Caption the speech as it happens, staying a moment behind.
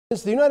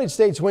Since the United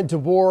States went to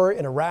war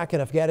in Iraq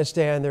and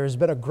Afghanistan, there has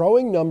been a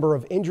growing number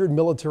of injured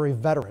military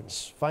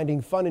veterans finding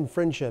fun and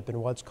friendship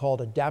in what's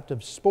called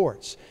adaptive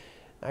sports.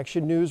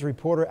 Action News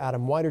reporter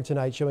Adam Weiner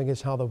tonight showing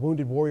us how the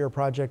Wounded Warrior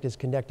Project is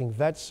connecting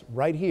vets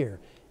right here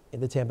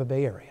in the Tampa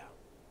Bay area.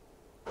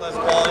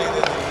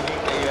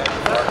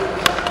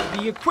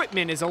 The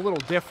equipment is a little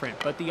different,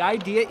 but the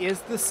idea is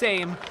the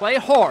same. Play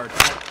hard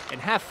and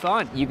have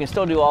fun. You can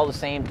still do all the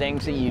same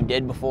things that you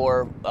did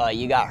before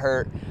you got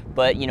hurt,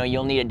 but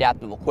you'll need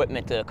adaptive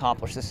equipment to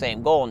accomplish the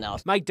same goal now.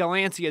 Mike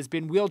Delancey has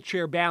been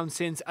wheelchair bound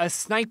since a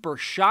sniper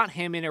shot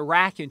him in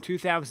Iraq in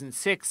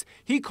 2006.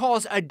 He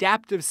calls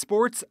adaptive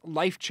sports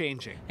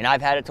life-changing. And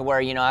I've had it to where,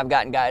 I've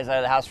gotten guys out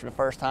of the house for the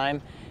first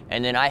time,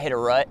 and then I hit a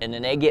rut, and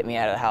then they get me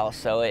out of the house,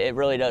 so it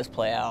really does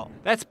play out.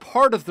 That's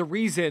part of the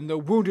reason the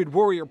Wounded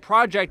Warrior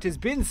Project has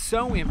been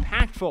so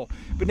impactful.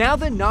 But now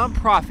the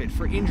nonprofit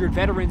for injured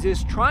veterans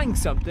is trying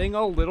something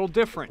a little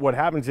different. What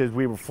happens is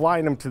we were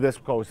flying them to this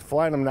coast,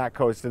 flying them that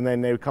coast, and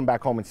then they would come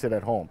back home and sit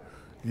at home.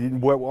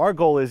 What our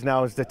goal is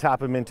now is to tap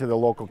them into the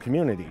local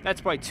community.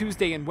 That's why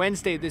Tuesday and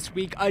Wednesday this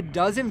week, a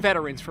dozen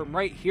veterans from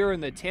right here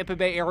in the Tampa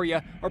Bay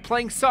area are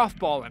playing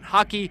softball and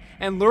hockey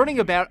and learning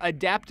about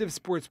adaptive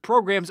sports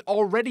programs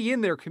already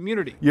in their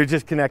community. You're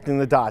just connecting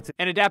the dots.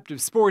 And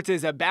adaptive sports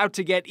is about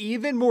to get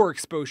even more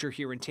exposure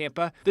here in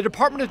Tampa. The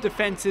Department of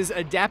Defense's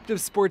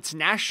adaptive sports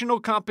national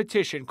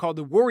competition called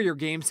the Warrior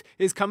Games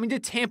is coming to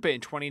Tampa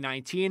in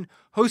 2019,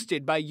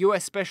 hosted by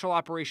U.S. Special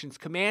Operations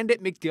Command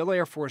at MacDill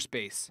Air Force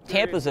Base.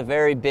 Tampa's a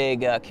very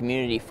big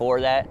community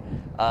for that.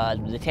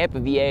 The Tampa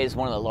VA is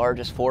one of the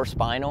largest force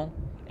spinal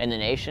in the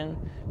nation,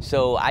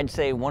 so I'd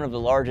say one of the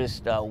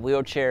largest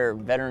wheelchair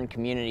veteran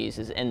communities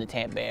is in the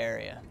Tampa Bay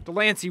area.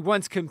 Delancey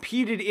once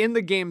competed in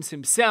the games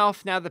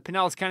himself. Now the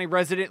Pinellas County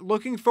resident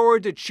looking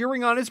forward to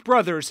cheering on his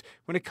brothers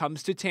when it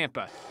comes to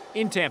Tampa.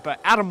 In Tampa,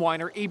 Adam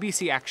Weiner,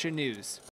 ABC Action News.